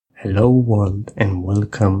Hello world and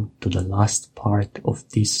welcome to the last part of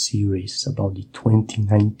this series about the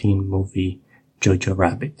 2019 movie Jojo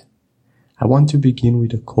Rabbit. I want to begin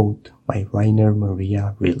with a quote by Rainer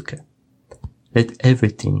Maria Rilke. Let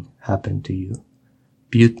everything happen to you.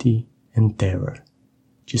 Beauty and terror.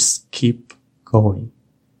 Just keep going.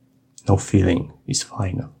 No feeling is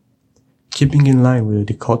final. Keeping in line with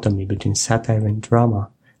the dichotomy between satire and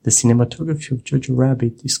drama, the cinematography of Jojo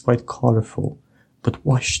Rabbit is quite colorful, but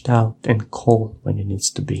washed out and cold when it needs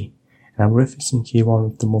to be. And I'm referencing here one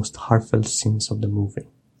of the most heartfelt scenes of the movie.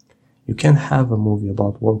 You can't have a movie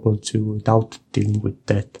about World War II without dealing with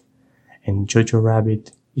death, and Jojo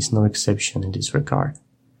Rabbit is no exception in this regard.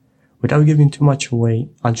 Without giving too much away,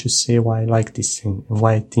 I'll just say why I like this scene and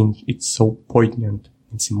why I think it's so poignant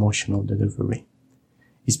in its emotional delivery.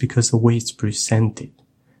 It's because the way it's presented.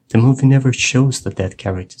 The movie never shows the dead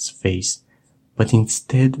character's face, but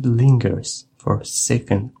instead lingers for a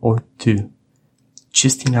second or two,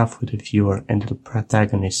 just enough for the viewer and the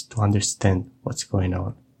protagonist to understand what's going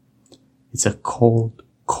on. It's a cold,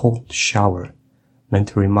 cold shower meant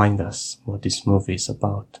to remind us what this movie is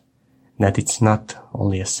about, and that it's not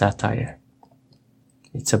only a satire.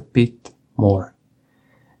 It's a bit more,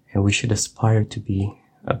 and we should aspire to be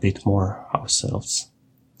a bit more ourselves.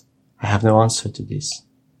 I have no answer to this,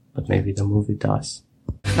 but maybe the movie does.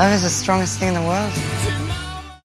 Love is the strongest thing in the world.